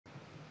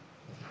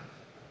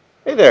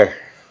Hey there,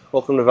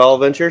 welcome to Vowell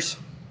Ventures.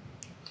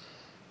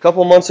 A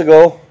couple months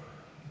ago,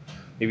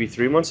 maybe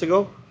 3 months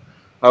ago,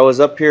 I was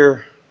up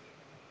here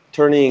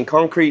turning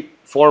concrete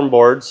form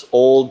boards,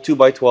 old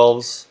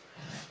 2x12s,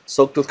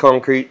 soaked with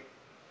concrete,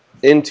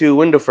 into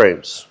window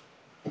frames.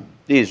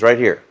 These right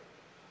here.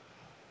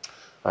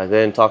 I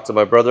then talked to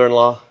my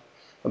brother-in-law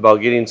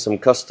about getting some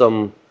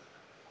custom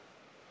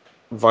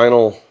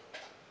vinyl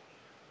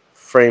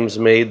frames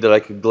made that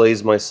I could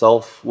glaze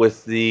myself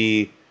with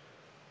the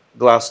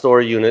glass door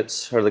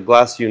units, or the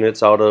glass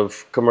units out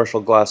of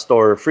commercial glass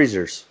door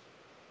freezers.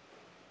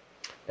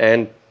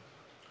 And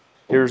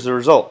here's the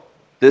result.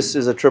 This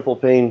is a triple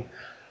pane,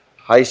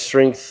 high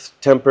strength,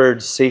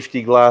 tempered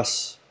safety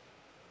glass.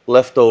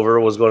 Leftover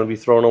was going to be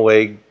thrown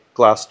away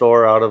glass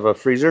door out of a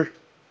freezer,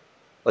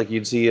 like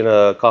you'd see in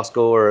a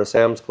Costco or a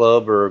Sam's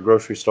Club or a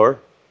grocery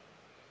store.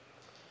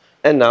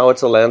 And now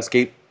it's a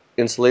landscape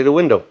insulated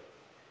window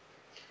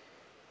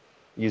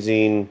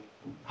using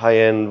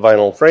high-end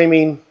vinyl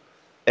framing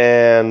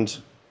and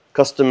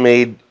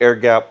custom-made air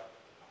gap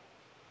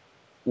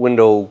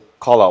window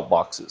call-out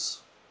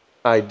boxes.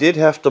 I did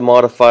have to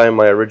modify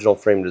my original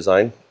frame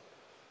design.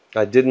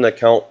 I didn't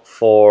account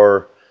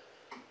for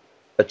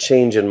a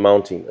change in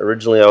mounting.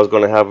 Originally I was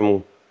going to have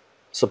them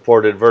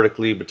supported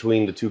vertically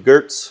between the two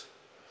girts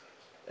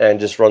and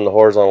just run the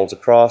horizontals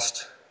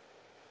across.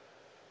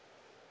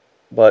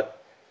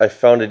 But I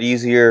found it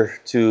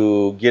easier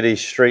to get a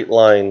straight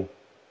line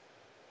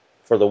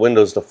for the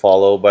windows to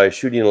follow by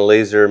shooting a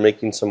laser,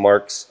 making some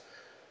marks,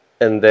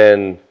 and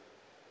then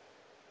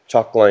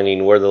chalk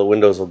lining where the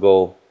windows will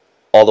go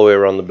all the way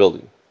around the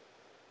building.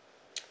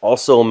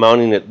 Also,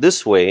 mounting it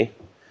this way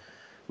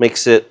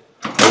makes it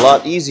a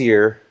lot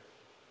easier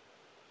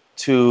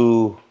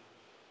to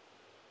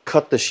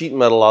cut the sheet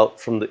metal out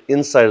from the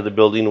inside of the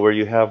building where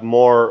you have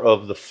more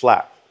of the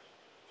flat.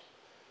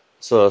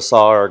 So a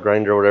saw or a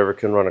grinder or whatever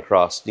can run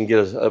across. You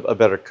can get a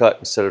better cut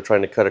instead of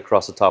trying to cut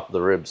across the top of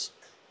the ribs.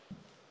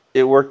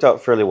 It worked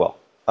out fairly well.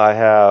 I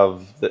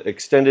have the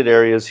extended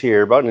areas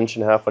here, about 1.5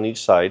 inches on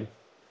each side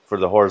for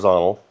the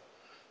horizontal.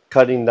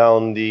 Cutting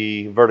down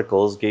the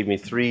verticals gave me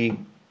 3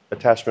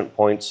 attachment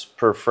points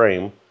per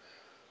frame.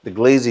 The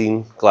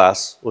glazing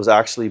glass was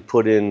actually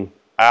put in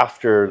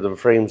after the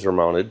frames were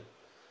mounted.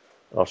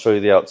 I'll show you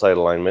the outside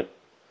alignment.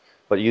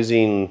 But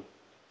using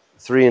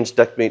 3-inch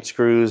deckmate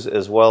screws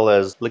as well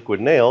as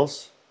liquid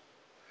nails,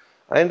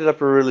 I ended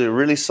up with a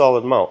really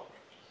solid mount.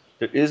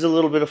 There is a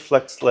little bit of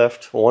flex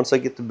left. Once I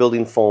get the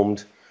building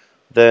foamed,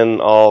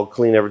 then I'll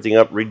clean everything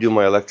up, redo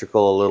my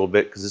electrical a little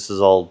bit because this is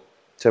all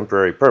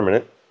temporary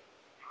permanent.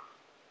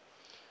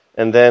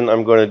 And then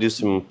I'm going to do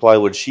some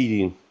plywood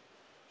sheeting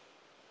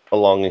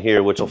along in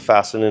here, which will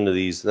fasten into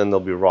these, then they'll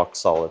be rock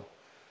solid.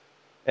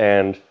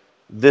 And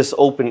this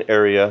open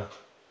area,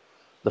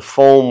 the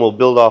foam will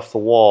build off the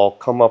wall,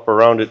 come up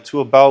around it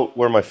to about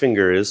where my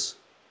finger is,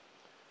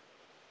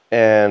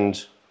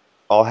 and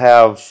I'll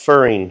have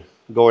furring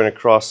going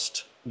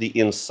across the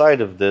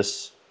inside of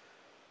this,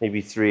 maybe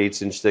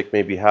 3/8 inch thick,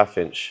 maybe 1/2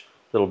 inch.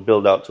 It'll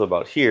build out to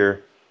about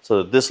here, so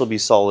that this will be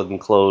solid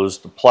and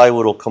closed. The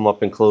plywood will come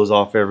up and close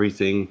off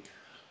everything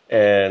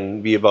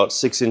and be about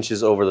 6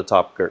 inches over the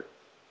top girt.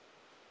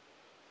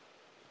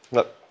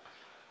 Look,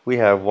 we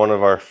have one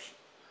of our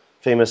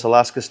famous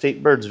Alaska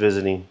state birds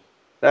visiting.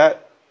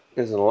 That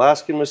is an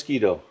Alaskan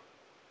mosquito,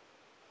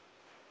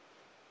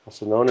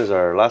 also known as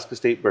our Alaska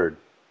state bird.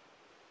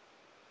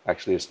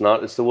 Actually, it's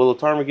not. It's the willow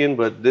ptarmigan,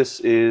 but this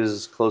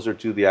is closer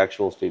to the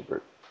actual state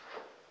bird.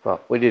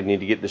 Well, we didn't need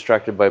to get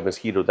distracted by a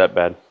mosquito that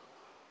bad.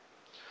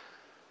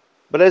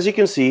 But as you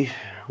can see,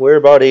 we're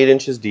about 8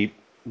 inches deep.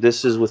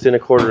 This is within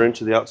 1/4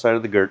 inch of the outside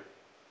of the girt.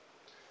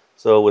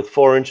 So with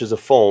 4 inches of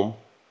foam,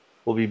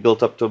 we'll be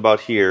built up to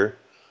about here.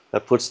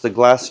 That puts the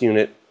glass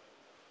unit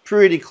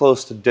pretty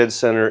close to dead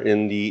center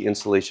in the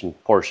insulation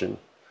portion,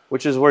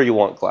 which is where you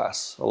want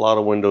glass. A lot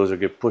of windows are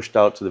get pushed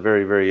out to the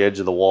very edge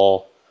of the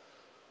wall.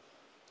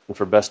 And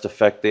for best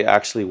effect, they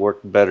actually work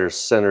better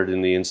centered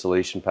in the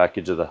insulation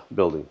package of the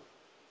building.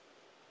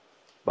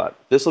 But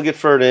this will get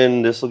furred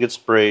in, this will get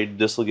sprayed,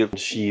 this will get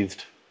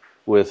sheathed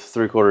with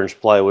 3/4 inch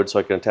plywood so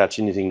I can attach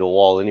anything to a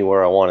wall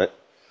anywhere I want it.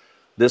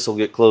 This will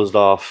get closed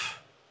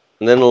off,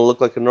 and then it'll look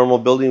like a normal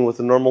building with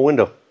a normal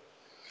window.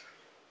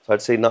 So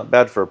I'd say not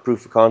bad for a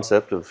proof of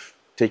concept of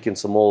taking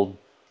some old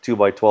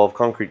 2x12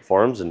 concrete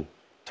forms and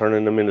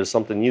turning them into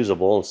something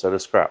usable instead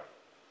of scrap.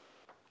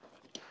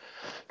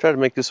 Try to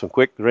make this one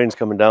quick. The rain's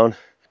coming down.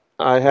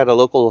 I had a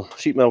local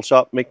sheet metal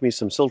shop make me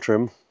some sill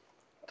trim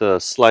to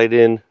slide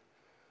in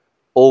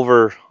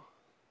over,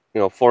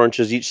 4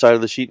 inches each side of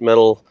the sheet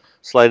metal,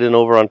 slide in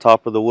over on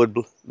top of the wood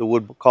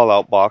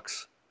call-out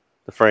box,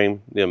 the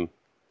frame, the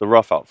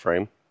rough out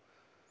frame,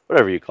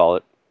 whatever you call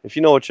it. If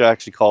you know what you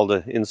actually call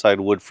the inside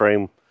wood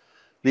frame,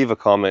 leave a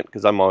comment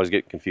because I'm always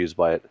getting confused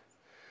by it.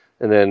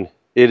 And then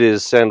it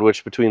is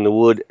sandwiched between the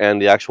wood and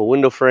the actual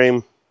window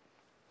frame.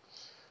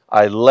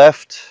 I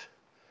left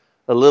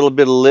a little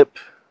bit of lip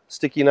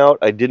sticking out.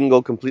 I didn't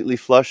go completely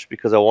flush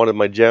because I wanted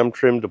my jam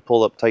trim to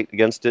pull up tight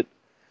against it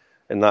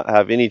and not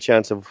have any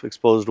chance of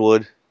exposed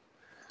wood.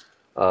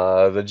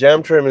 The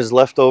jam trim is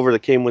left over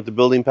that came with the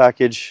building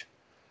package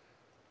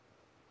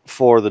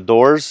for the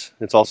doors.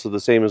 It's also the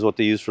same as what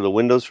they use for the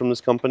windows from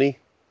this company,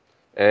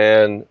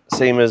 and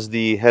same as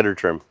the header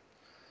trim.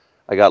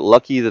 I got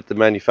lucky that the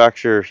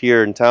manufacturer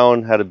here in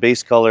town had a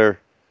base color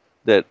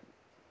that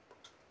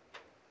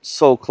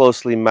so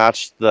closely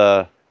matched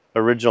the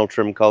original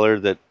trim color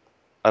that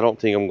I don't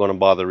think I'm going to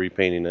bother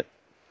repainting it.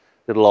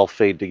 It'll all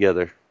fade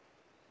together.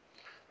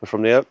 But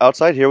from the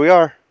outside, here we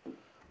are.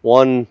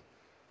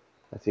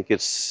 I think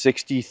it's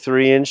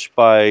 63-inch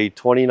by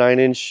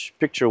 29-inch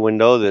picture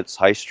window that's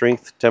high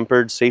strength,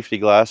 tempered, safety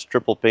glass,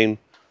 triple pane.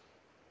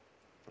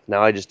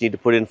 Now I just need to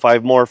put in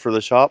 5 more for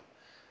the shop.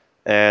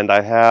 And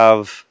I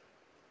have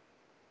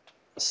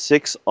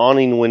 6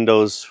 awning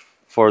windows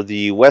for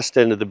the west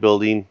end of the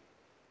building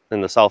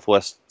and the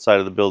southwest side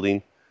of the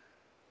building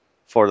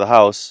for the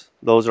house.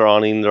 Those are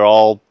awning. They're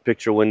all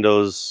picture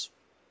windows.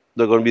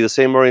 They're going to be the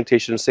same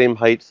orientation, same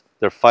height.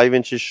 They're 5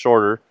 inches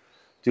shorter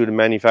due to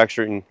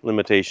manufacturing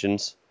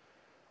limitations,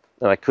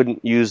 and I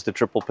couldn't use the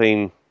triple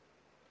pane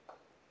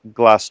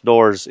glass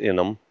doors in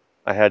them.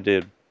 I had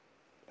to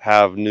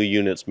have new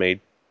units made.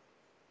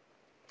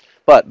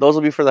 But those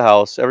will be for the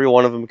house. Every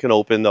one of them can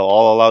open. They'll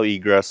all allow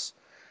egress,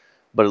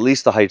 but at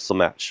least the heights will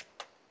match.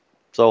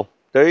 So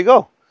there you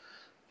go.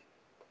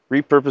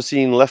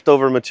 Repurposing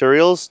leftover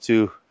materials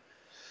to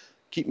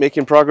keep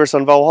making progress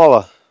on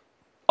Valhalla.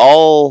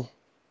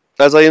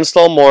 As I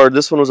install more,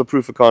 this one was a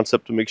proof of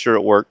concept to make sure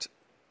it worked.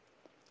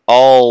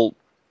 I'll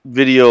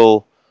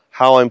video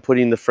how I'm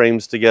putting the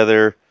frames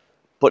together,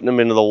 putting them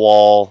into the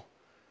wall,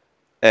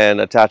 and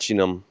attaching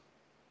them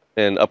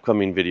in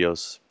upcoming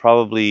videos.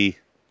 Probably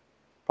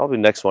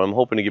next one. I'm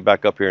hoping to get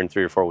back up here in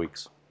 3 or 4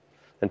 weeks.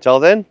 Until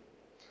then,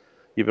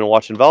 you've been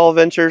watching Vowell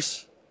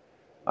Adventures.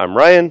 I'm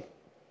Ryan.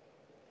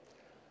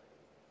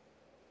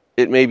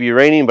 It may be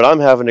raining, but I'm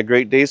having a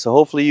great day, so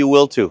hopefully you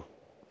will too.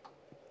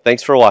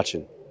 Thanks for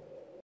watching.